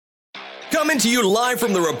Coming to you live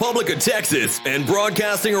from the Republic of Texas and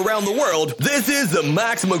broadcasting around the world, this is the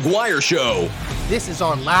Max McGuire Show. This is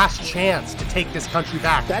our last chance to take this country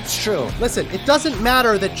back. That's true. Listen, it doesn't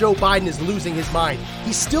matter that Joe Biden is losing his mind.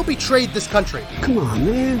 He still betrayed this country. Come on,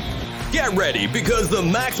 man. Get ready, because the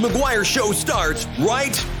Max McGuire Show starts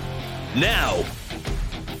right now.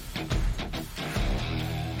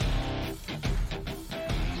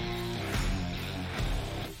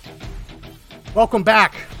 Welcome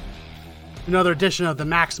back to another edition of the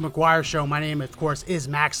Max McGuire Show. My name, of course, is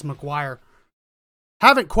Max McGuire.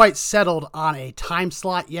 Haven't quite settled on a time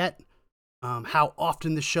slot yet, how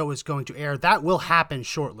often the show is going to air. That will happen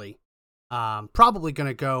shortly. Probably going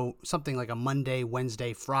to go something like a Monday,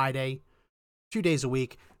 Wednesday, Friday, 2 days a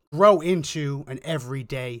week, grow into an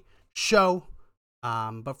everyday show.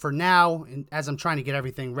 But for now, as I'm trying to get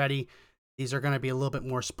everything ready, these are going to be a little bit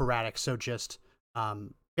more sporadic. So just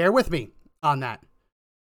bear with me on that.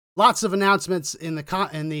 Lots of announcements in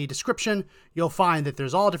the description. You'll find that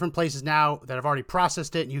there's all different places now that have already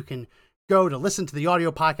processed it. You can go to listen to the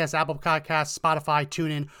audio podcast, Apple Podcasts, Spotify,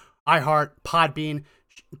 TuneIn, iHeart, Podbean.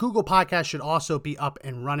 Google Podcasts should also be up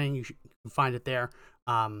and running. You can find it there.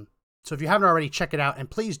 So if you haven't already, check it out. And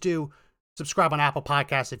please do subscribe on Apple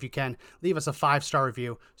Podcasts if you can. Leave us a 5-star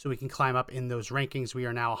review so we can climb up in those rankings. We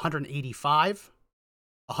are now 185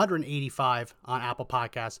 on Apple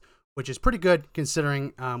Podcasts, which is pretty good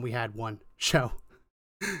considering we had one show.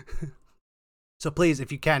 So please,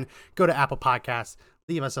 if you can, go to Apple Podcasts,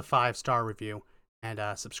 leave us a 5-star review, and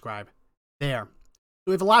subscribe there.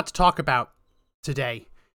 We have a lot to talk about today,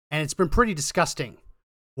 and it's been pretty disgusting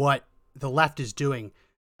what the left is doing.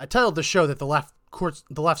 I titled the show that the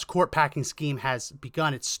left's court packing scheme has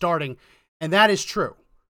begun. It's starting, and that is true.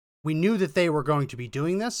 We knew that they were going to be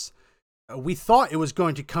doing this. We thought it was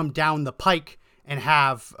going to come down the pike and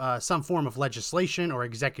have some form of legislation or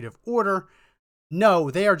executive order. No,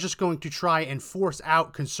 they are just going to try and force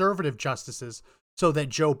out conservative justices so that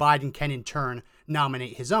Joe Biden can in turn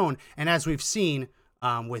nominate his own. And as we've seen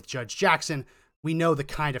with Judge Jackson, we know the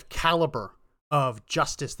kind of caliber of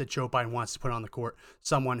justice that Joe Biden wants to put on the court.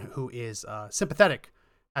 Someone who is sympathetic,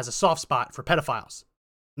 has a soft spot for pedophiles.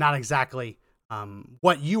 Not exactly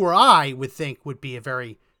what you or I would think would be a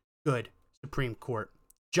very good Supreme Court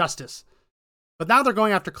justice. But now they're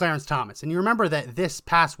going after Clarence Thomas. And you remember that this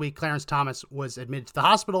past week, Clarence Thomas was admitted to the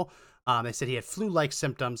hospital. They said he had flu-like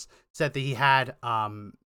symptoms, said that he had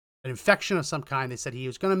an infection of some kind. They said he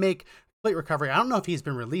was going to make complete recovery. I don't know if he's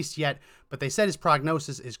been released yet, but they said his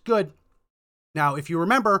prognosis is good. Now, if you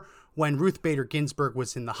remember when Ruth Bader Ginsburg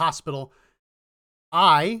was in the hospital,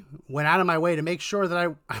 I went out of my way to make sure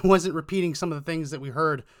that I wasn't repeating some of the things that we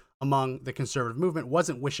heard among the conservative movement,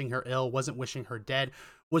 wasn't wishing her ill, wasn't wishing her dead,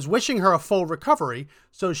 was wishing her a full recovery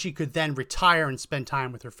so she could then retire and spend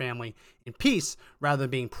time with her family in peace rather than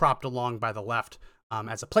being propped along by the left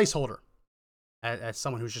as a placeholder, as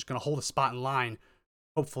someone who's just going to hold a spot in line,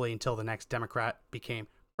 hopefully until the next Democrat became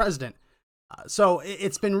president. So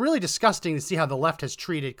it's been really disgusting to see how the left has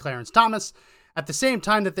treated Clarence Thomas at the same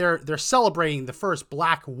time that they're celebrating the first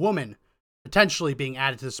black woman potentially being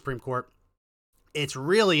added to the Supreme Court. It's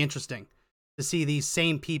really interesting to see these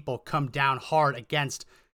same people come down hard against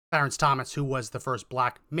Clarence Thomas, who was the first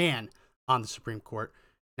black man on the Supreme Court.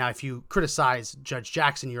 Now, if you criticize Judge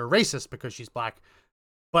Jackson, you're a racist because she's black,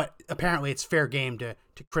 but apparently it's fair game to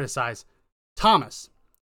criticize Thomas.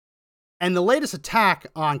 And the latest attack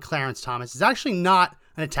on Clarence Thomas is actually not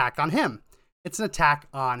an attack on him. It's an attack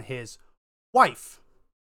on his wife.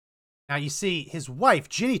 Now, you see, his wife,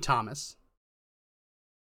 Ginny Thomas,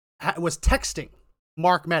 was texting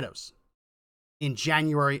Mark Meadows in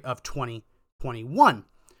January of 2021.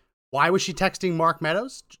 Why was she texting Mark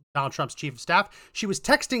Meadows, Donald Trump's chief of staff? She was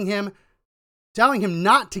texting him, telling him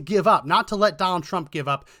not to give up, not to let Donald Trump give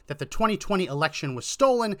up, that the 2020 election was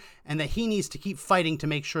stolen and that he needs to keep fighting to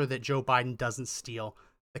make sure that Joe Biden doesn't steal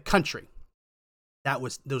the country.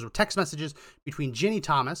 Those were text messages between Ginny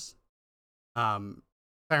Thomas,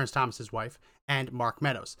 Clarence Thomas's wife, and Mark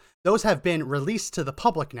Meadows. Those have been released to the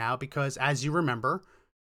public now because, as you remember,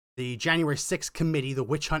 the January 6th committee, the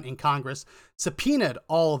witch hunt in Congress, subpoenaed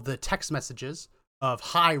all of the text messages of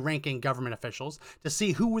high-ranking government officials to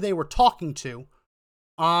see who they were talking to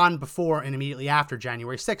on, before, and immediately after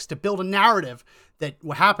January 6th to build a narrative that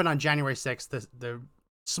what happened on January 6th, the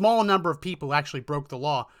small number of people who actually broke the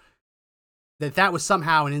law, that was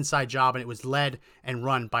somehow an inside job and it was led and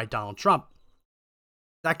run by Donald Trump.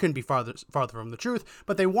 That couldn't be farther from the truth,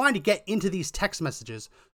 but they wanted to get into these text messages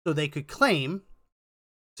so they could claim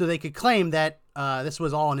that this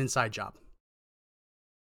was all an inside job.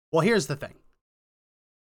 Well, here's the thing.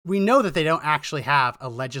 we know that they don't actually have a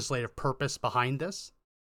legislative purpose behind this.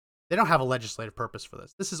 They don't have a legislative purpose for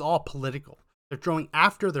this. This is all political. They're going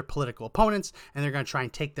after their political opponents, and they're going to try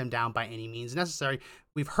and take them down by any means necessary.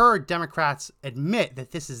 We've heard Democrats admit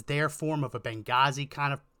that this is their form of a Benghazi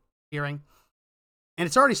kind of hearing, and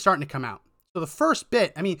it's already starting to come out. So the first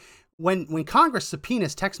bit, I mean, when Congress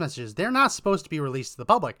subpoenas text messages, they're not supposed to be released to the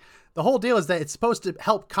public. The whole deal is that it's supposed to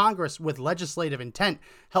help Congress with legislative intent,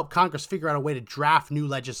 help Congress figure out a way to draft new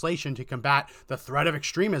legislation to combat the threat of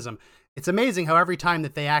extremism. It's amazing how every time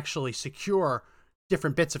that they actually secure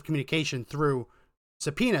different bits of communication through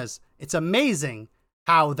subpoenas, it's amazing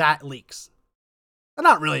how that leaks.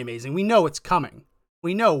 Not really amazing. We know it's coming.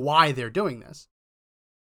 We know why they're doing this.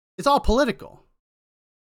 It's all political.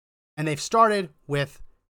 And they've started with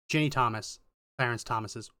Ginny Thomas, Clarence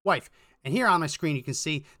Thomas's wife. And here on my screen, you can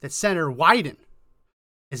see that Senator Wyden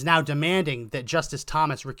is now demanding that Justice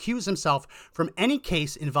Thomas recuse himself from any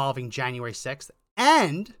case involving January 6th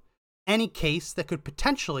and any case that could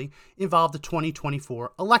potentially involve the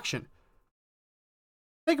 2024 election.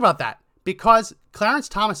 Think about that. Because Clarence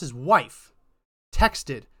Thomas's wife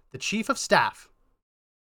texted the chief of staff,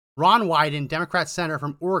 Ron Wyden, Democrat senator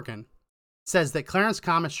from Oregon, says that Clarence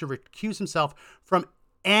Thomas should recuse himself from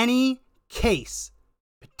any case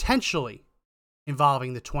potentially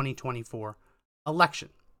involving the 2024 election.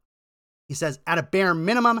 He says, at a bare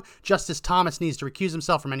minimum, Justice Thomas needs to recuse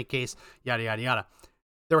himself from any case, yada, yada, yada.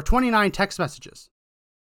 There were 29 text messages.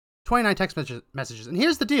 29 text messages. And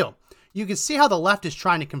here's the deal. You can see how the left is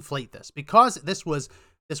trying to conflate this. Because this was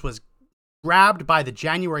grabbed by the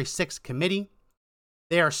January 6th committee,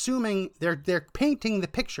 they are assuming, they're painting the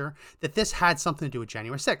picture that this had something to do with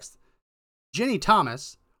January 6th. Ginny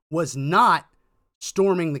Thomas was not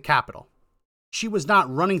storming the Capitol. She was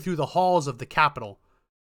not running through the halls of the Capitol,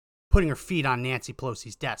 putting her feet on Nancy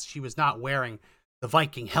Pelosi's desk. She was not wearing the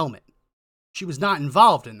Viking helmet. She was not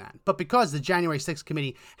involved in that. But because the January 6th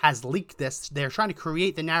committee has leaked this, they're trying to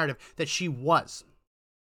create the narrative that she was.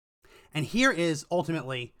 And here is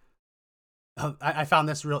ultimately, I found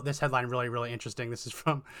this headline really, really interesting. This is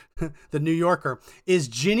from the New Yorker. Is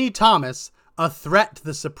Ginny Thomas a threat to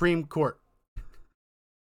the Supreme Court?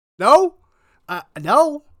 No?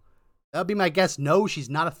 No. That'll be my guess. No, she's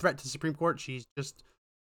not a threat to the Supreme Court. She's just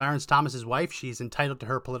Clarence Thomas's wife. She's entitled to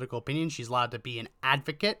her political opinion. She's allowed to be an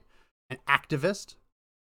advocate, an activist.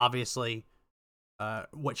 Obviously,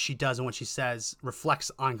 what she does and what she says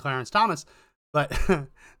reflects on Clarence Thomas, but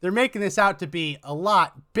they're making this out to be a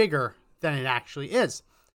lot bigger than it actually is.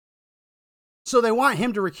 So they want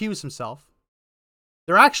him to recuse himself.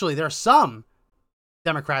 There are some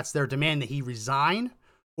Democrats that are demanding that he resign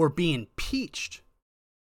or be impeached.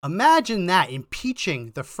 Imagine that,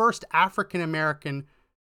 impeaching the first African-American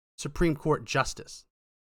Supreme Court justice.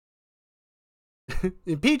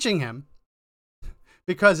 Impeaching him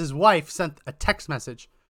because his wife sent a text message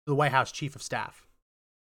to the White House chief of staff.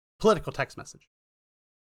 Political text message.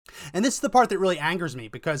 And this is the part that really angers me,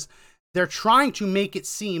 because they're trying to make it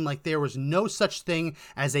seem like there was no such thing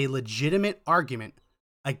as a legitimate argument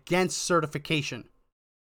against certification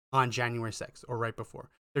on January 6th or right before.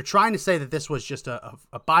 They're trying to say that this was just a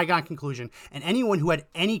bygone conclusion, and anyone who had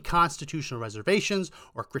any constitutional reservations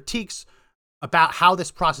or critiques about how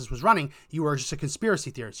this process was running, you were just a conspiracy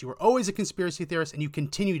theorist. You were always a conspiracy theorist, and you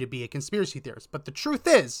continue to be a conspiracy theorist. But the truth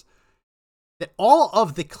is that all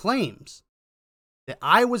of the claims that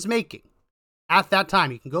I was making at that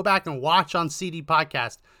time, you can go back and watch on CD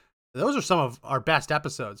Podcast. Those are some of our best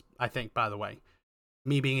episodes, I think, by the way.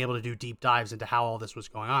 Me being able to do deep dives into how all this was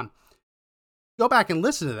going on. Go back and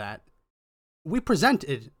listen to that.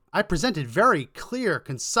 I presented very clear,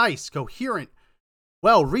 concise, coherent,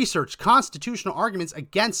 well-researched constitutional arguments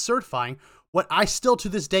against certifying what I still to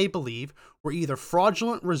this day believe were either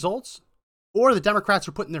fraudulent results or the Democrats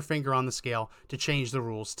were putting their finger on the scale to change the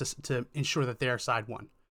rules to ensure that their side won.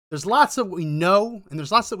 There's lots that we know, and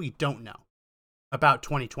there's lots that we don't know about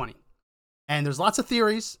 2020. And there's lots of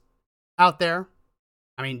theories out there.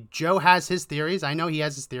 I mean, Joe has his theories. I know he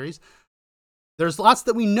has his theories. There's lots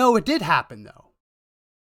that we know it did happen, though.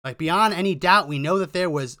 Like, beyond any doubt, we know that there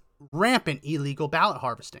was rampant illegal ballot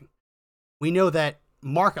harvesting. We know that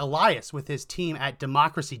Mark Elias, with his team at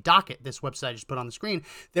Democracy Docket, this website I just put on the screen,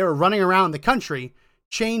 they were running around the country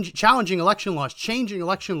challenging election laws, changing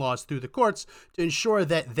election laws through the courts to ensure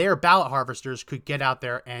that their ballot harvesters could get out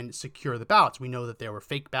there and secure the ballots. We know that there were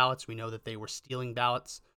fake ballots. We know that they were stealing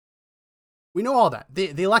ballots. We know all that.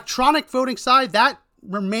 The electronic voting side, that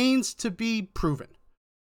remains to be proven.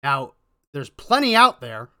 Now, there's plenty out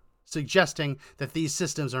there suggesting that these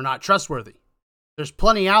systems are not trustworthy. There's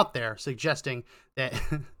plenty out there suggesting that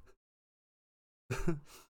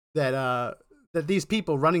that these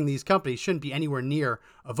people running these companies shouldn't be anywhere near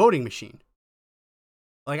a voting machine.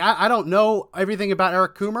 Like, I don't know everything about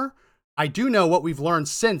Eric Coomer. I do know what we've learned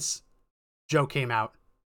since Joe came out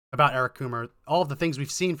about Eric Coomer. All of the things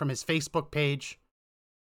we've seen from his Facebook page,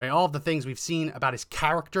 right? All of the things we've seen about his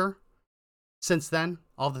character since then.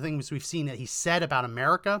 All of the things we've seen that he said about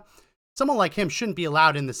America. Someone like him shouldn't be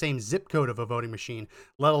allowed in the same zip code of a voting machine,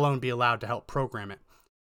 let alone be allowed to help program it.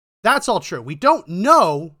 That's all true. We don't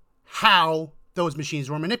know how those machines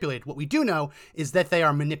were manipulated. What we do know is that they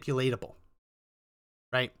are manipulatable,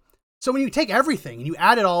 right? So when you take everything and you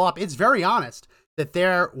add it all up, it's very honest that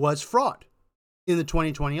there was fraud in the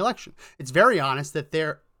 2020 election. It's very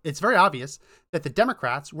obvious that the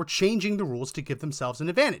Democrats were changing the rules to give themselves an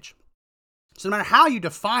advantage. So no matter how you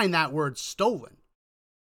define that word stolen,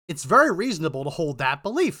 it's very reasonable to hold that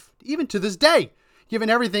belief, even to this day, given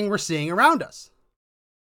everything we're seeing around us.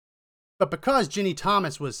 But because Ginny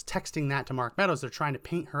Thomas was texting that to Mark Meadows, they're trying to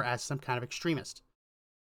paint her as some kind of extremist.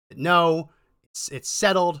 No, it's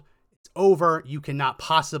settled, it's over, you cannot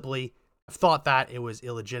possibly have thought that. It was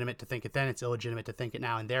illegitimate to think it then, it's illegitimate to think it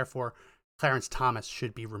now, and therefore Clarence Thomas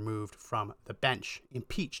should be removed from the bench,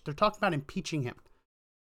 impeached. They're talking about impeaching him.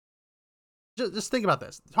 Just think about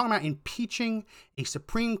this. They're talking about impeaching a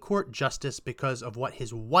Supreme Court justice because of what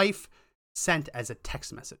his wife sent as a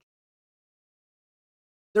text message.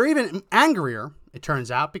 They're even angrier, it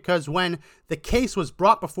turns out, because when the case was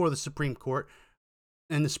brought before the Supreme Court,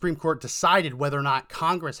 and the Supreme Court decided whether or not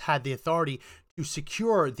Congress had the authority to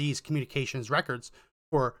secure these communications records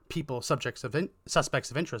for people, suspects of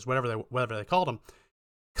interest, whatever they called them,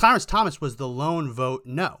 Clarence Thomas was the lone vote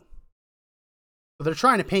no. So they're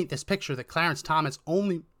trying to paint this picture that Clarence Thomas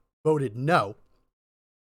only voted no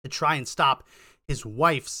to try and stop his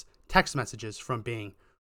wife's text messages from being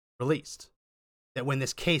released. That when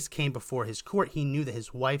this case came before his court, he knew that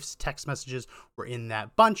his wife's text messages were in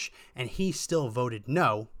that bunch, and he still voted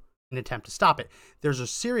no in an attempt to stop it. There's a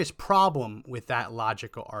serious problem with that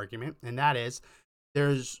logical argument, and that is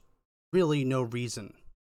there's really no reason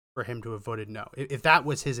for him to have voted no. If that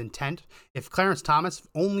was his intent, if Clarence Thomas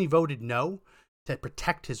only voted no to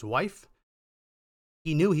protect his wife,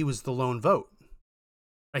 he knew he was the lone vote.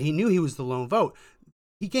 Right? He knew he was the lone vote.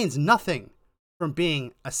 He gains nothing from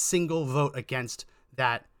being a single vote against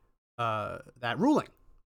that ruling.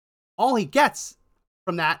 All he gets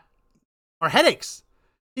from that are headaches.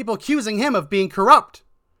 People accusing him of being corrupt.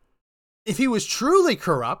 If he was truly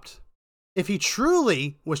corrupt, if he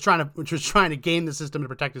truly was trying to game the system to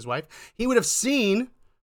protect his wife, he would have seen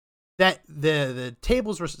that the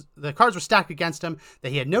cards were stacked against him, that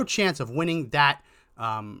he had no chance of winning that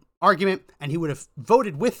argument, and he would have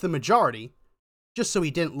voted with the majority just so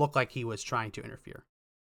he didn't look like he was trying to interfere.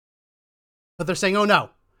 But they're saying, oh no,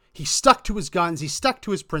 he stuck to his guns, he stuck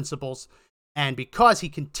to his principles, and because he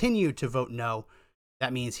continued to vote no,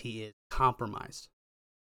 that means he is compromised.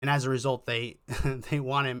 And as a result, they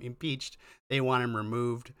want him impeached, they want him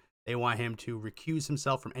removed, they want him to recuse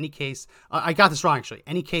himself from any case. I got this wrong, actually.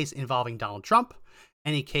 Any case involving Donald Trump,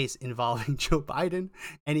 any case involving Joe Biden,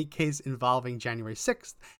 any case involving January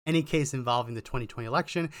 6th, any case involving the 2020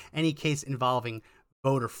 election, any case involving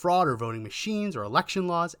voter fraud or voting machines or election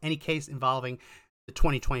laws, any case involving the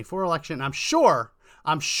 2024 election. And I'm sure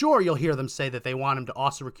you'll hear them say that they want him to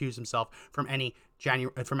also recuse himself from any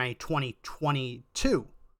 2022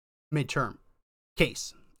 midterm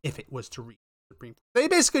case if it was to reach the Supreme Court. They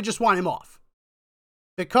basically just want him off.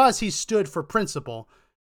 Because he stood for principle,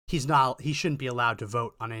 he shouldn't be allowed to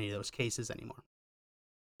vote on any of those cases anymore.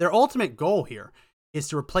 Their ultimate goal here is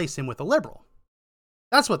to replace him with a liberal.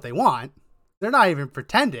 That's what they want. They're not even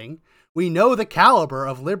pretending. We know the caliber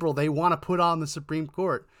of liberal they want to put on the Supreme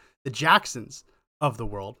Court, the Jacksons of the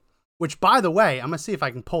world, which, by the way, I'm going to see if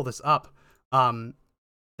I can pull this up.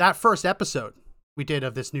 That first episode we did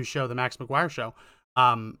of this new show, The Max McGuire Show,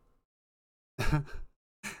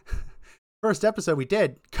 first episode we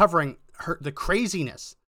did covering the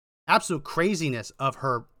craziness, absolute craziness of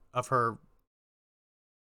her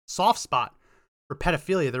soft spot for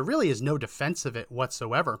pedophilia. There really is no defense of it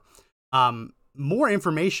whatsoever. More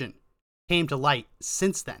information came to light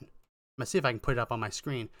since then. I'm gonna see if I can put it up on my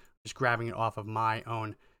screen, just grabbing it off of my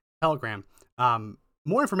own Telegram.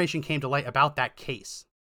 More information came to light about that case,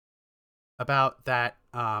 about that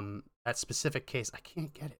specific case. I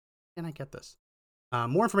can't get it. Can I get this?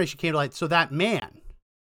 More information came to light. So that man,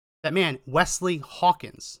 Wesley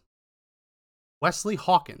Hawkins,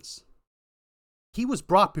 he was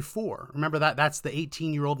brought before. Remember that's the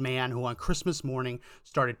 18-year-old man who on Christmas morning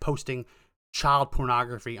started posting child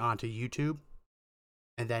pornography onto YouTube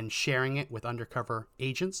and then sharing it with undercover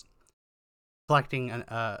agents. collecting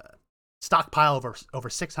a stockpile of over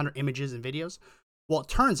 600 images and videos. Well, it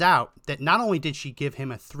turns out that not only did she give him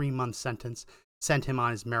a 3-month sentence, send him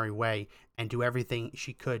on his merry way, and do everything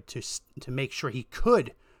she could to make sure he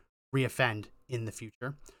could reoffend in the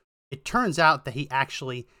future, it turns out that he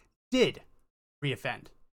actually did reoffend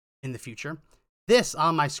in the future. This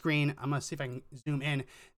on my screen, I'm going to see if I can zoom in.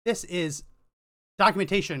 This is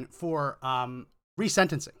documentation for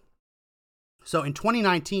resentencing. So in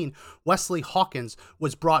 2019, Wesley Hawkins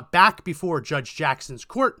was brought back before Judge Jackson's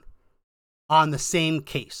court on the same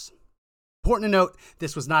case. Important to note,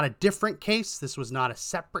 this was not a different case. This was not a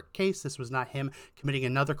separate case. This was not him committing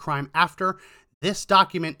another crime after. This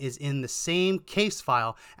document is in the same case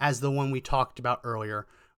file as the one we talked about earlier.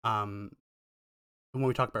 I think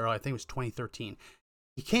it was 2013.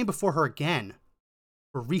 He came before her again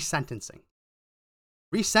for resentencing.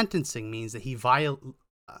 Resentencing means that he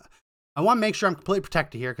I want to make sure I'm completely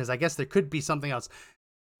protected here because I guess there could be something else.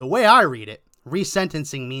 The way I read it,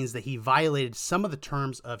 resentencing means that he violated some of the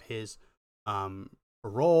terms of his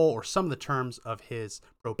parole or some of the terms of his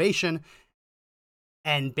probation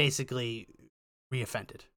and basically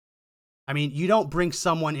reoffended. I mean, you don't bring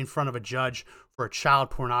someone in front of a judge for a child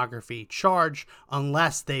pornography charge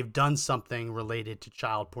unless they've done something related to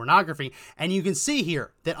child pornography. And you can see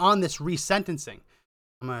here that on this resentencing,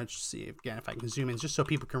 I'm going to see again if I can zoom in just so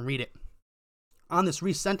people can read it. On this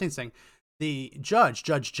resentencing, the Judge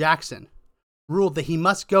Jackson, ruled that he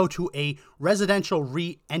must go to a residential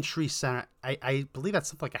re-entry center. I believe that's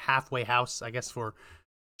something like a halfway house, I guess, for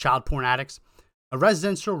child porn addicts. A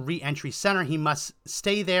residential re-entry center. He must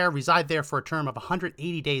stay there, reside there for a term of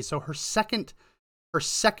 180 days. So her second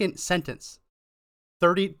sentence,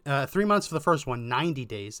 3 months for the first one, 90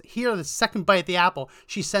 days. Here, the second bite at the apple,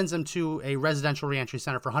 she sends him to a residential re-entry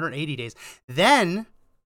center for 180 days. Then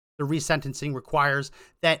the resentencing requires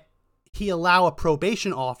that he allow a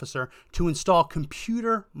probation officer to install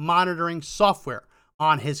computer monitoring software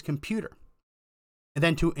on his computer. And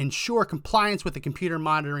then to ensure compliance with the computer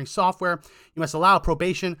monitoring software, you must allow a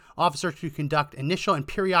probation officer to conduct initial and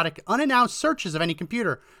periodic unannounced searches of any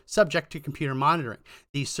computer subject to computer monitoring.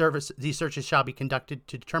 These searches shall be conducted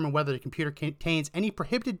to determine whether the computer contains any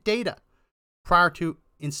prohibited data prior to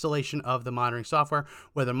installation of the monitoring software,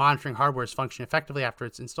 whether monitoring hardware is functioning effectively after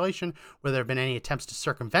its installation, whether there have been any attempts to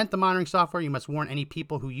circumvent the monitoring software. You must warn any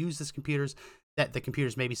people who use these computers that the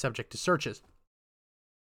computers may be subject to searches.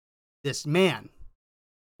 This man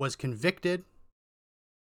was convicted,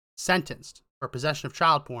 sentenced for possession of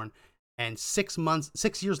child porn, and 6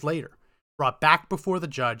 years later, brought back before the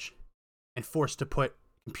judge and forced to put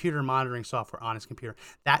computer monitoring software on his computer.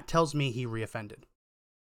 That tells me he reoffended.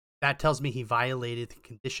 That tells me he violated the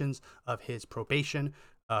conditions of his probation,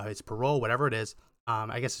 his parole, whatever it is.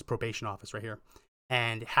 I guess his probation office right here,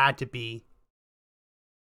 and had to be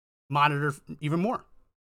monitored even more.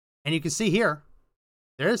 And you can see here,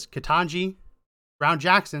 there's Ketanji Brown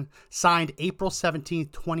Jackson, signed April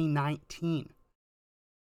 17th, 2019.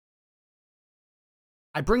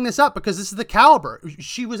 I bring this up because this is the caliber.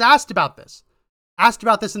 She was asked about this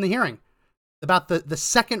in the hearing, about the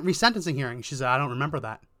second resentencing hearing. She said, I don't remember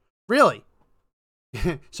that. Really?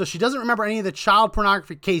 So she doesn't remember any of the child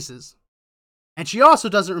pornography cases. And she also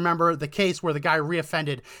doesn't remember the case where the guy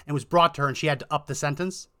reoffended and was brought to her and she had to up the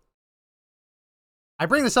sentence. I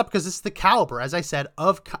bring this up because this is the caliber, as I said,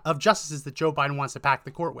 of justices that Joe Biden wants to pack the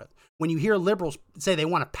court with. When you hear liberals say they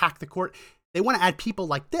want to pack the court, they want to add people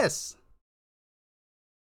like this.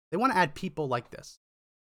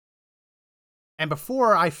 And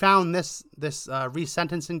before I found this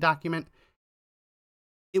resentencing document,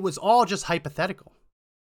 it was all just hypothetical.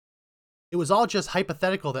 It was all just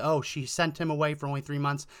hypothetical that, oh, she sent him away for only 3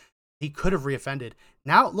 months. He could have reoffended.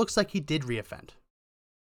 Now it looks like he did reoffend.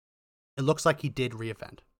 So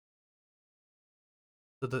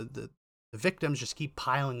the victims just keep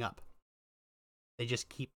piling up. They just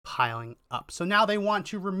keep piling up. So now they want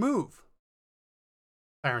to remove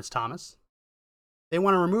Clarence Thomas. They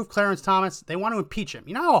want to remove Clarence Thomas. They want to impeach him.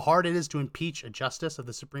 You know how hard it is to impeach a justice of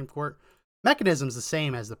the Supreme Court? Mechanism's the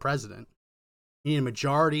same as the president. You need a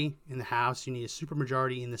majority in the House. You need a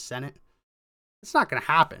supermajority in the Senate. It's not going to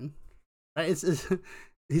happen. Right?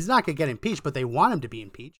 He's not going to get impeached, but they want him to be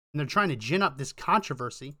impeached. And they're trying to gin up this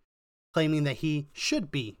controversy, claiming that he should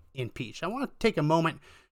be impeached. I want to take a moment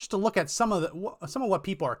just to look at some of what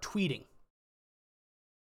people are tweeting.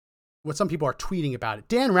 What some people are tweeting about it.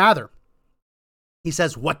 Dan Rather, he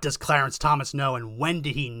says, what does Clarence Thomas know and when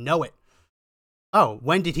did he know it? Oh,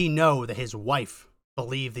 when did he know that his wife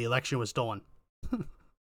believed the election was stolen?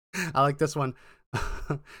 I like this one.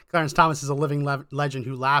 Clarence Thomas is a living legend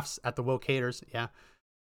who laughs at the woke haters. Yeah.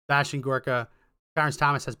 Bashing Gorka. Clarence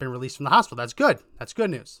Thomas has been released from the hospital. That's good. That's good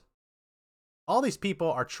news. All these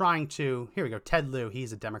people are trying to, here we go, Ted Lieu,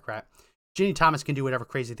 he's a Democrat. Ginny Thomas can do whatever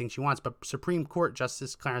crazy thing she wants, but Supreme Court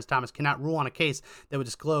Justice Clarence Thomas cannot rule on a case that would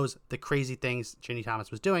disclose the crazy things Ginny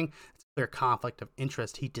Thomas was doing. It's a clear conflict of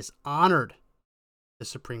interest. He dishonored the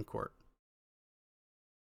Supreme Court.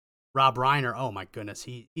 Rob Reiner, oh my goodness,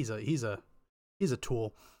 he's a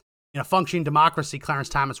tool. In a functioning democracy, Clarence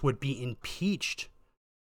Thomas would be impeached.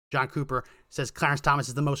 John Cooper says Clarence Thomas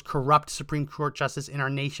is the most corrupt Supreme Court justice in our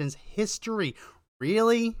nation's history.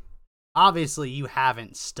 Really? Obviously, you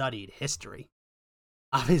haven't studied history.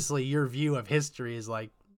 Obviously, your view of history is like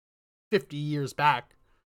 50 years back.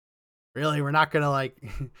 Really? We're not going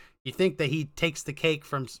to you think that he takes the cake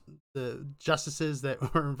from the justices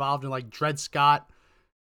that were involved in like Dred Scott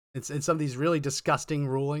and some of these really disgusting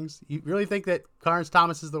rulings? You really think that Clarence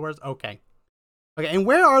Thomas is the worst? Okay. And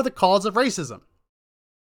where are the calls of racism?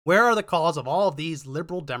 Where are the calls of all of these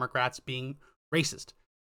liberal Democrats being racist?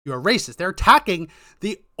 You are racist. They're attacking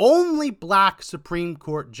the only black Supreme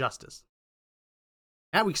Court justice.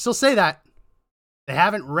 And we still say that. They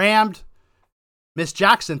haven't rammed Miss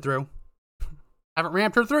Jackson through. Haven't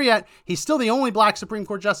rammed her through yet. He's still the only black Supreme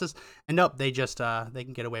Court justice. And nope, they just, they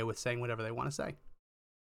can get away with saying whatever they want to say.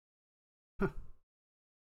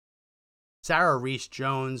 Sarah Reese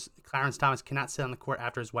Jones, Clarence Thomas cannot sit on the court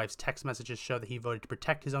after his wife's text messages show that he voted to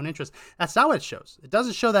protect his own interests. That's not what it shows. It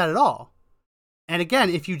doesn't show that at all. And again,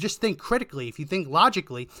 if you just think critically, if you think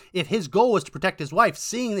logically, if his goal was to protect his wife,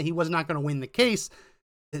 seeing that he was not going to win the case,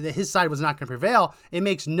 that his side was not going to prevail, it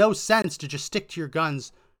makes no sense to just stick to your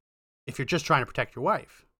guns if you're just trying to protect your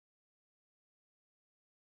wife.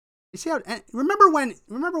 You see how, remember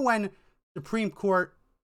when Supreme Court,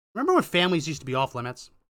 remember when families used to be off limits?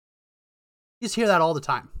 You just hear that all the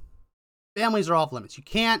time. Families are off limits. You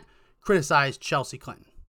can't criticize Chelsea Clinton.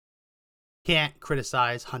 Can't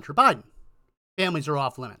criticize Hunter Biden. Families are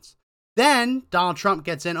off limits. Then Donald Trump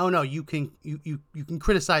gets in. Oh no, you can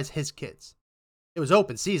criticize his kids. It was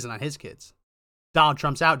open season on his kids. Donald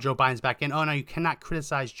Trump's out. Joe Biden's back in. Oh no, you cannot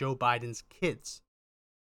criticize Joe Biden's kids.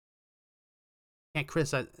 Can't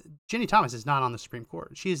criticize. Ginny Thomas is not on the Supreme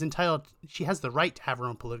Court. She is entitled. She has the right to have her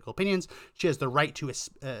own political opinions. She has the right to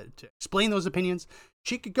explain those opinions.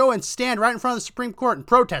 She could go and stand right in front of the Supreme Court and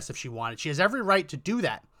protest if she wanted. She has every right to do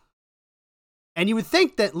that. And you would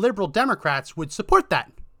think that liberal Democrats would support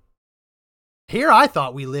that. Here, I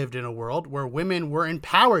thought we lived in a world where women were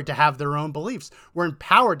empowered to have their own beliefs, were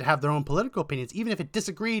empowered to have their own political opinions, even if it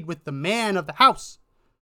disagreed with the man of the house.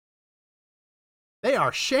 They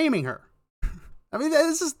are shaming her. I mean,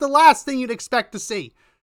 this is the last thing you'd expect to see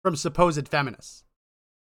from supposed feminists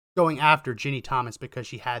going after Ginny Thomas because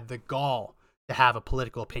she had the gall to have a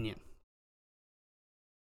political opinion.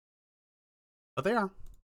 But they are.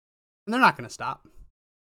 And they're not going to stop.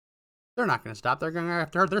 They're not going to stop. They're going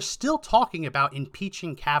after her. They're still talking about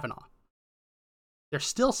impeaching Kavanaugh. They're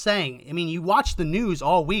still saying, I mean, you watch the news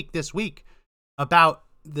all week this week about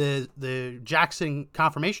the Jackson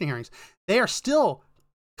confirmation hearings. They are still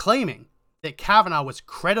claiming that Kavanaugh was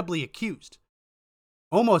credibly accused.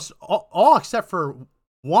 Almost all except for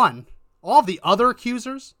one. All of the other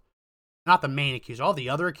accusers, not the main accuser, all the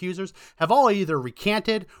other accusers have all either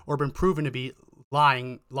recanted or been proven to be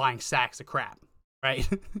lying sacks of crap, right?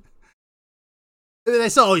 They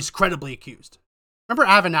say, oh, he's credibly accused.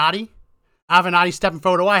 Remember Avenatti? Avenatti stepping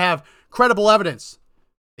forward, oh, I have credible evidence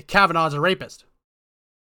that Kavanaugh is a rapist.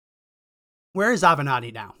 Where is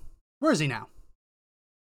Avenatti now? Where is he now?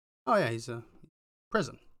 Oh, yeah, he's in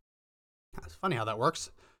prison. It's funny how that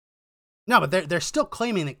works. No, but they're still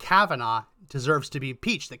claiming that Kavanaugh deserves to be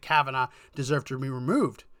impeached, that Kavanaugh deserved to be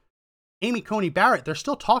removed. Amy Coney Barrett, they're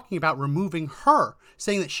still talking about removing her,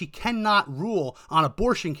 saying that she cannot rule on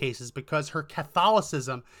abortion cases because her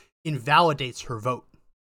Catholicism invalidates her vote.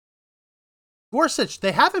 Gorsuch,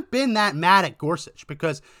 they haven't been that mad at Gorsuch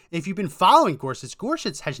because if you've been following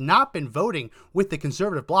Gorsuch has not been voting with the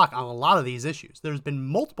conservative bloc on a lot of these issues. There's been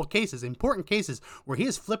multiple cases, important cases, where he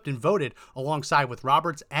has flipped and voted alongside with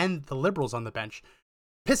Roberts and the liberals on the bench,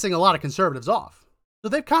 pissing a lot of conservatives off. So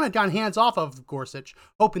they've kind of gone hands off of Gorsuch,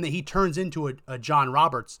 hoping that he turns into a John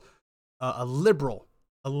Roberts, a liberal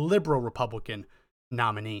Republican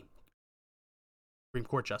nominee, Supreme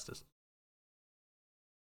Court justice.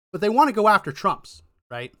 But they want to go after Trump's,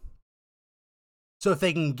 right? So if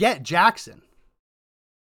they can get Jackson,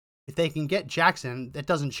 that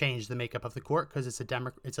doesn't change the makeup of the court because it's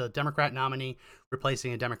a Democrat nominee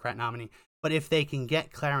replacing a Democrat nominee. But if they can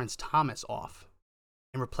get Clarence Thomas off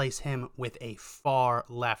and replace him with a far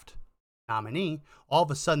left nominee, all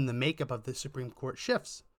of a sudden the makeup of the Supreme Court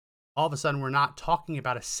shifts. all of a sudden we're not talking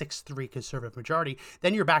about a 6-3 conservative majority.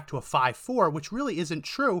 Then you're back to a 5-4, which really isn't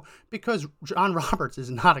true because John Roberts is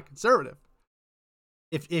not a conservative.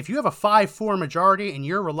 If you have a 5-4 majority and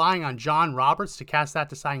you're relying on John Roberts to cast that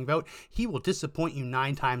deciding vote, he will disappoint you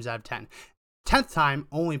 9 times out of 10. 10th time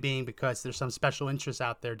only being because there's some special interests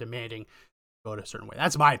out there demanding vote a certain way.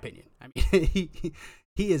 That's my opinion. I mean,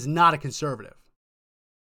 he is not a conservative.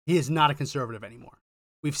 He is not a conservative anymore.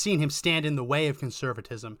 We've seen him stand in the way of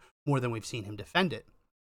conservatism more than we've seen him defend it.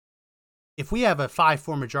 If we have a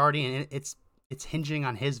 5-4 majority and it's hinging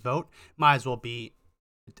on his vote, might as well be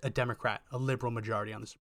a Democrat, a liberal majority on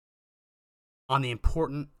this. On the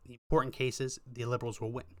important cases, the liberals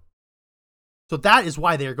will win. So that is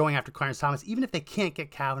why they are going after Clarence Thomas, even if they can't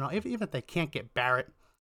get Kavanaugh, even if they can't get Barrett.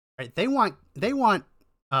 Right? They want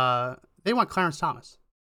Clarence Thomas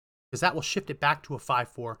because that will shift it back to a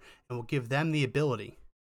 5-4 and will give them the ability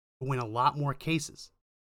to win a lot more cases.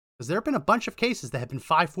 Because there have been a bunch of cases that have been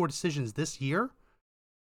 5-4 decisions this year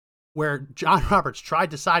where John Roberts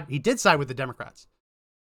tried to side. He did side with the Democrats.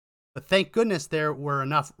 But thank goodness there were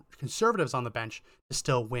enough conservatives on the bench to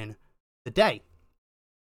still win the day.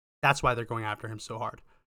 That's why they're going after him so hard.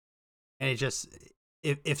 And it just,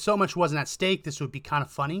 if so much wasn't at stake, this would be kind of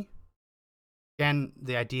funny. Again,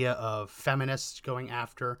 the idea of feminists going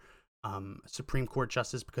after a Supreme Court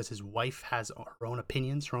justice because his wife has her own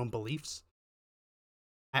opinions, her own beliefs.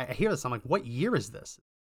 I hear this, I'm like, what year is this?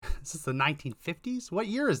 Is this the 1950s? What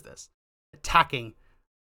year is this? Attacking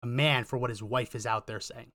a man for what his wife is out there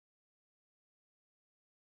saying.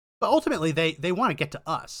 But ultimately, they want to get to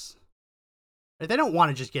us. They don't want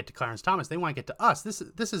to just get to Clarence Thomas. They want to get to us.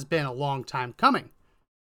 This has been a long time coming.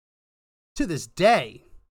 To this day,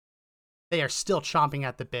 they are still chomping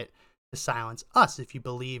at the bit to silence us. If you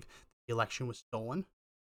believe the election was stolen,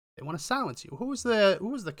 they want to silence you. Who was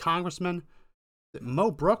the congressman? Was it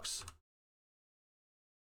Mo Brooks?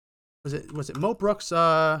 Was it Mo Brooks?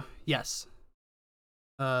 Yes.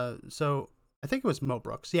 So I think it was Mo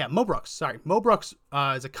Brooks. Yeah, Mo Brooks. Sorry. Mo Brooks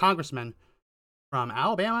is a congressman from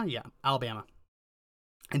Alabama. Yeah, Alabama.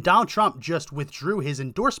 And Donald Trump just withdrew his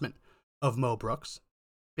endorsement of Mo Brooks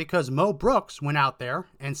because Mo Brooks went out there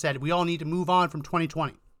and said, we all need to move on from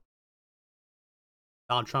 2020.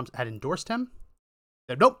 Donald Trump had endorsed him.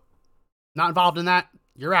 Said, nope, not involved in that.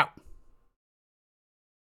 You're out.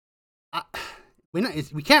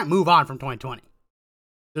 We can't move on from 2020.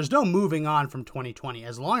 There's no moving on from 2020.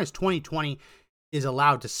 As long as 2020 is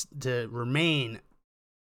allowed to remain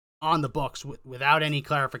on the books without any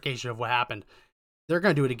clarification of what happened, they're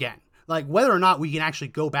going to do it again. Like, whether or not we can actually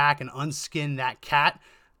go back and unskin that cat,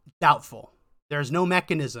 doubtful. There's no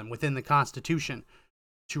mechanism within the Constitution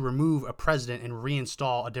to remove a president and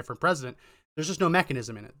reinstall a different president. There's just no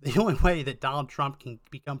mechanism in it. The only way that Donald Trump can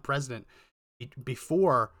become president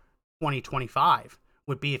before 2025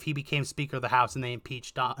 would be if he became Speaker of the House and they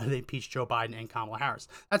impeached Joe Biden and Kamala Harris.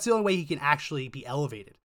 That's the only way he can actually be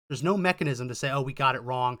elevated. There's no mechanism to say, oh, we got it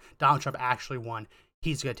wrong. Donald Trump actually won.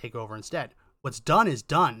 He's going to take over instead. What's done is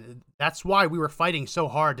done. That's why we were fighting so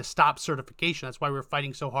hard to stop certification. That's why we were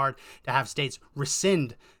fighting so hard to have states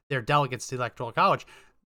rescind their delegates to the Electoral College.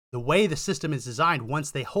 The way the system is designed,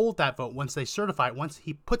 once they hold that vote, once they certify it, once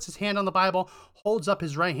he puts his hand on the Bible, holds up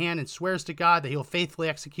his right hand and swears to God that he'll faithfully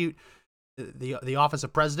execute the office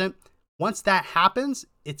of president, once that happens,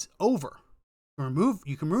 it's over.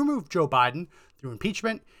 You can remove Joe Biden through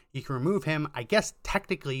impeachment. You can remove him. I guess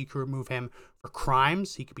technically you can remove him for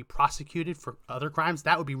crimes. He could be prosecuted for other crimes.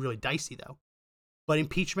 That would be really dicey, though. But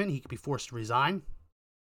impeachment, he could be forced to resign.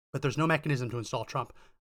 But there's no mechanism to install Trump.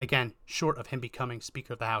 Again, short of him becoming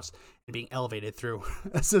Speaker of the House and being elevated through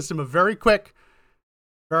a system of very quick,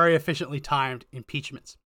 very efficiently timed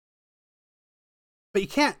impeachments. But you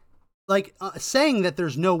can't, saying that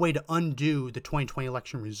there's no way to undo the 2020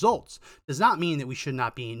 election results does not mean that we should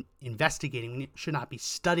not be investigating, we should not be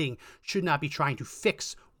studying, should not be trying to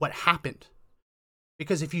fix what happened.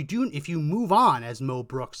 Because if you move on, as Mo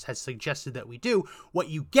Brooks has suggested that we do, what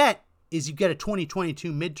you get is you get a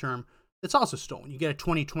 2022 midterm that's also stolen. You get a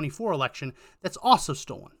 2024 election that's also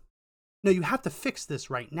stolen. No, you have to fix this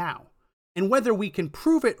right now. And whether we can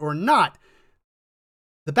prove it or not,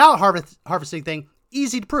 the ballot harvesting thing,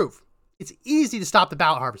 easy to prove. It's easy to stop the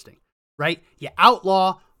ballot harvesting, right? You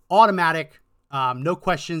outlaw automatic, no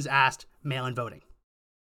questions asked, mail-in voting.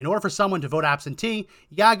 In order for someone to vote absentee,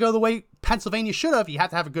 you gotta go the way Pennsylvania should have. You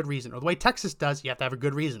have to have a good reason. Or the way Texas does, you have to have a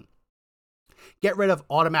good reason. Get rid of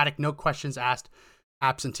automatic, no questions asked,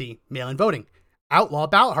 absentee, mail-in voting. Outlaw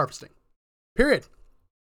ballot harvesting. Period.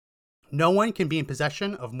 No one can be in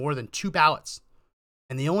possession of more than 2 ballots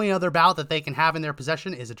And the only other ballot that they can have in their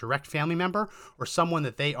possession is a direct family member or someone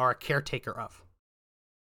that they are a caretaker of.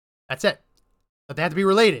 That's it. But they have to be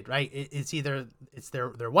related, right? It's either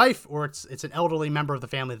their wife or it's an elderly member of the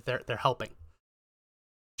family that they're helping.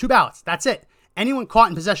 2 ballots. That's it. Anyone caught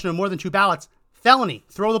in possession of more than 2 ballots, felony.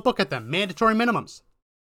 Throw the book at them. Mandatory minimums.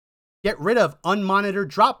 Get rid of unmonitored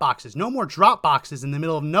drop boxes. No more drop boxes in the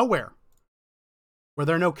middle of nowhere where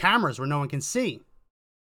there are no cameras, where no one can see.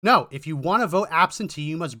 No, if you want to vote absentee,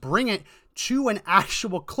 you must bring it to an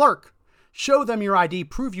actual clerk. Show them your ID,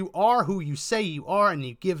 prove you are who you say you are, and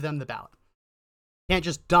you give them the ballot. You can't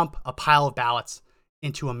just dump a pile of ballots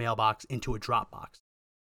into a mailbox, into a drop box.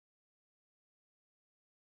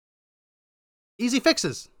 Easy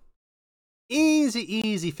fixes.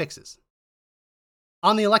 Easy fixes.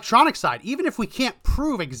 On the electronic side, even if we can't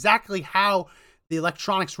prove exactly how the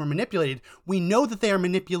electronics were manipulated, we know that they are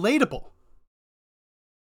manipulatable.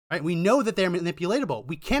 Right? We know that they're manipulatable.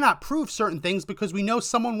 We cannot prove certain things because we know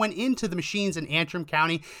someone went into the machines in Antrim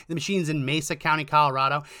County, the machines in Mesa County,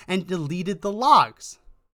 Colorado, and deleted the logs.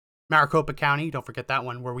 Maricopa County, don't forget that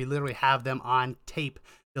one, where we literally have them on tape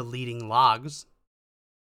deleting logs.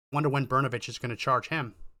 Wonder when Brnovich is going to charge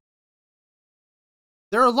him.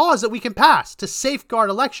 There are laws that we can pass to safeguard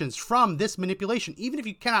elections from this manipulation, even if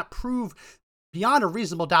you cannot prove beyond a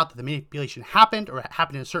reasonable doubt that the manipulation happened or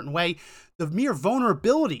happened in a certain way. The mere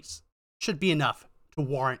vulnerabilities should be enough to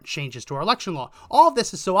warrant changes to our election law. All of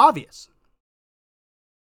this is so obvious.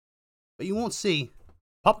 But you won't see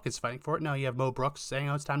Republicans fighting for it. No, you have Mo Brooks saying,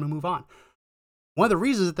 oh, it's time to move on. One of the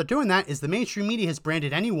reasons that they're doing that is the mainstream media has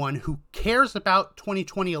branded anyone who cares about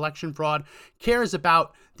 2020 election fraud, cares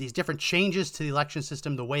about these different changes to the election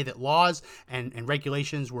system, the way that laws and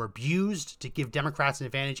regulations were abused to give Democrats an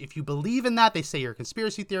advantage. If you believe in that, they say you're a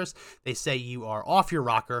conspiracy theorist. They say you are off your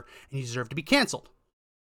rocker and you deserve to be canceled.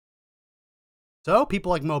 So people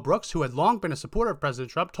like Mo Brooks, who had long been a supporter of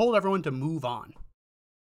President Trump, told everyone to move on.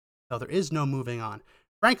 No, there is no moving on.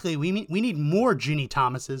 Frankly, we need more Ginny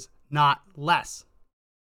Thomases, not less.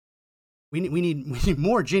 We need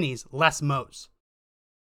more Ginnies, less Mo's.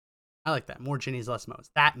 I like that. More Ginnies, less Mo's.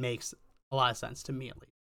 That makes a lot of sense to me, at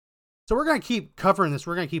least. So we're going to keep covering this.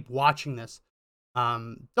 We're going to keep watching this.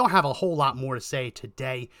 Don't have a whole lot more to say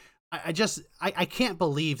today. I can't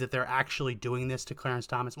believe that they're actually doing this to Clarence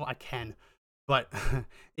Thomas. Well, I can, but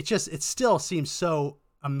it still seems so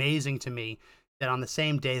amazing to me that on the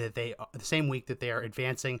same week that they are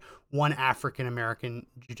advancing one African-American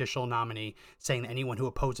judicial nominee, saying that anyone who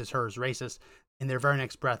opposes her is racist, in their very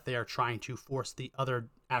next breath, they are trying to force the other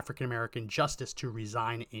African-American justice to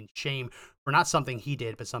resign in shame for not something he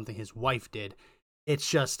did, but something his wife did.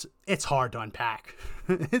 It's hard to unpack.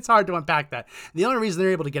 It's hard to unpack that. The only reason they're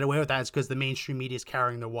able to get away with that is because the mainstream media is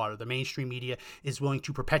carrying the water. The mainstream media is willing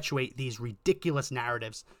to perpetuate these ridiculous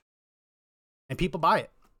narratives, and people buy it.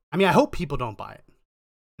 I mean, I hope people don't buy it.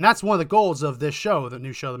 And that's one of the goals of this show, the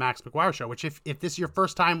new show, The Max McGuire Show, which if this is your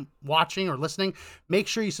first time watching or listening, make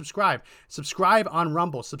sure you subscribe. Subscribe on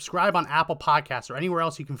Rumble, subscribe on Apple Podcasts, or anywhere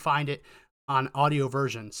else you can find it on audio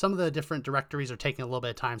version. Some of the different directories are taking a little bit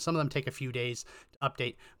of time. Some of them take a few days to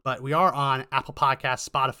update, but we are on Apple Podcasts,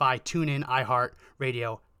 Spotify, TuneIn, iHeart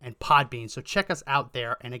Radio, and Podbean. So check us out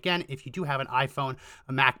there. And again, if you do have an iPhone,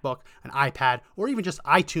 a MacBook, an iPad, or even just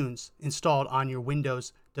iTunes installed on your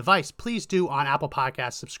Windows device, please do on Apple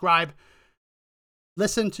Podcasts, subscribe. You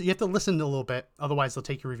have to listen a little bit, otherwise they'll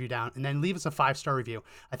take your review down, and then leave us a 5-star review.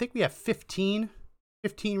 I think we have 15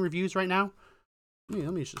 reviews right now.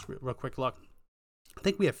 Let me just real quick look. I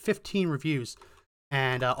think we have 15 reviews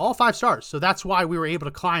and all 5 stars. So that's why we were able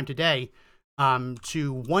to climb today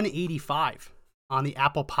to 185 on the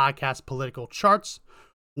Apple Podcast political charts.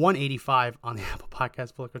 185 on the Apple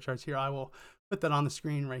Podcast political charts. Here, I will put that on the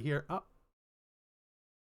screen right here. Oh.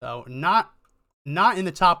 So not in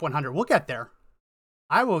the top 100. We'll get there.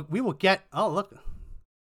 We will get, oh, look,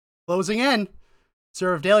 closing in.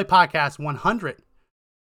 Serve Daily Podcast 100.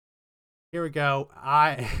 Here we go.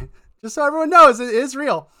 Just so everyone knows, it is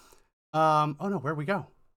real. Oh no, where'd we go?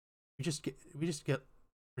 We just get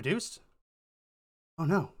reduced? Oh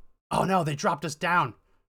no, they dropped us down.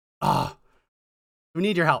 We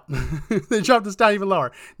need your help. They dropped us down even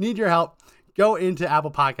lower. Need your help. Go into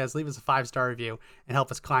Apple Podcasts, leave us a 5-star review, and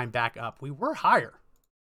help us climb back up. We were higher.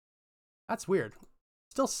 That's weird.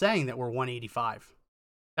 Still saying that we're 185.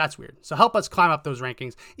 That's weird. So help us climb up those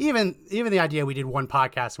rankings. Even the idea we did one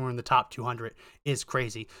podcast and we're in the top 200 is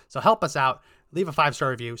crazy. So help us out. Leave a 5-star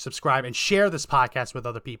review, subscribe, and share this podcast with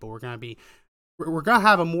other people. We're gonna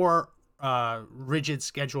have a more rigid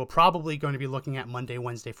schedule. Probably going to be looking at Monday,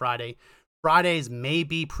 Wednesday, Friday. Fridays may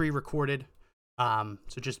be pre-recorded. So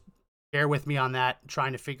just bear with me on that,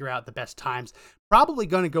 trying to figure out the best times. Probably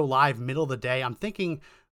going to go live middle of the day. I'm thinking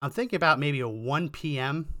about maybe a 1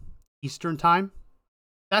 p.m. Eastern time.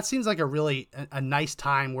 That seems like a nice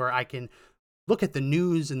time where I can look at the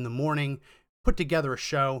news in the morning, put together a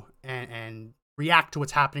show, and react to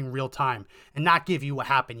what's happening real time, and not give you what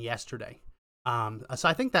happened yesterday. So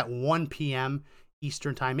I think that 1 p.m.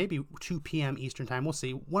 Eastern time, maybe 2 p.m. Eastern time, we'll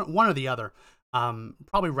see, one or the other.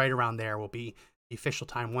 Probably right around there will be the official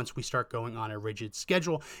time once we start going on a rigid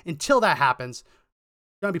schedule. Until that happens,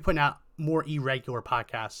 I'm going to be putting out more irregular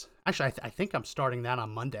podcasts. Actually, I think I'm starting that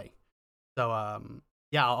on Monday. So,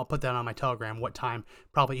 yeah, I'll put that on my Telegram. What time?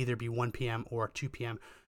 Probably either be 1 p.m. or 2 p.m.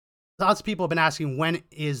 Lots of people have been asking, when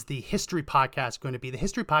is the history podcast going to be? The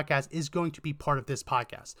history podcast is going to be part of this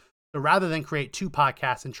podcast. So rather than create 2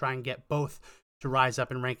 podcasts and try and get both to rise up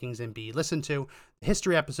in rankings and be listened to, the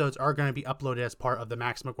history episodes are going to be uploaded as part of the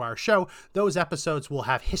Max McGuire Show. Those episodes will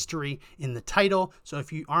have history in the title. So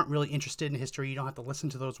if you aren't really interested in history, you don't have to listen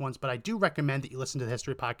to those ones. But I do recommend that you listen to the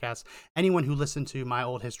history podcast. Anyone who listened to my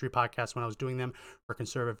old history podcast when I was doing them for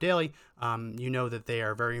Conservative Daily, you know that they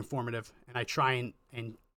are very informative. And I try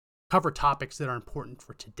and cover topics that are important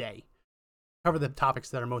for today. Cover the topics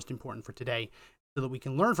that are most important for today, so that we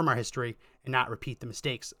can learn from our history and not repeat the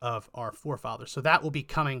mistakes of our forefathers. So that will be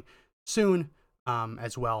coming soon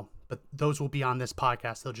as well. But those will be on this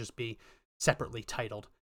podcast. They'll just be separately titled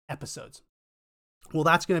episodes. Well,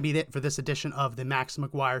 that's going to be it for this edition of the Max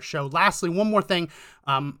McGuire Show. Lastly, one more thing.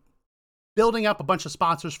 Building up a bunch of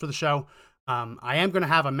sponsors for the show. I am going to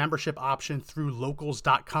have a membership option through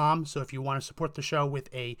locals.com. So if you want to support the show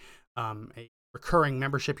with a recurring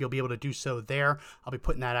membership, you'll be able to do so there. I'll be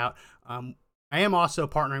putting that out. I am also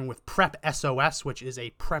partnering with Prep SOS, which is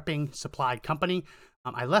a prepping supplied company.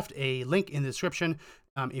 I left a link in the description.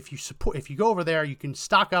 If you go over there, you can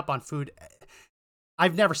stock up on food.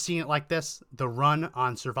 I've never seen it like this, the run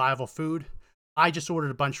on survival food. I just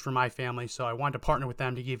ordered a bunch for my family, so I wanted to partner with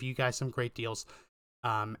them to give you guys some great deals.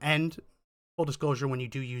 And full disclosure, when you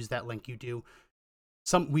do use that link, we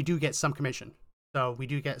do get some commission. So we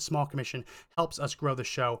do get a small commission, helps us grow the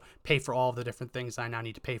show, pay for all of the different things I now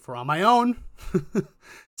need to pay for on my own.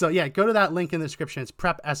 So yeah, go to that link in the description. It's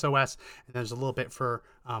Prep SOS, and there's a little bit for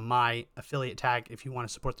my affiliate tag if you want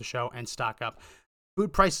to support the show and stock up.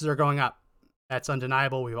 Food prices are going up. That's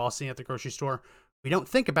undeniable. We've all seen it at the grocery store. We don't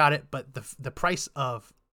think about it, but the price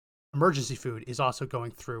of emergency food is also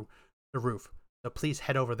going through the roof. So please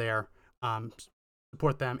head over there.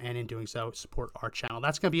 Support them, and in doing so, support our channel.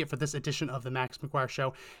 That's going to be it for this edition of the Max McGuire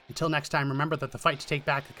Show. Until next time, remember that the fight to take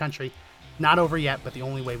back the country, not over yet, but the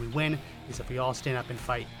only way we win is if we all stand up and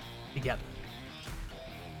fight together.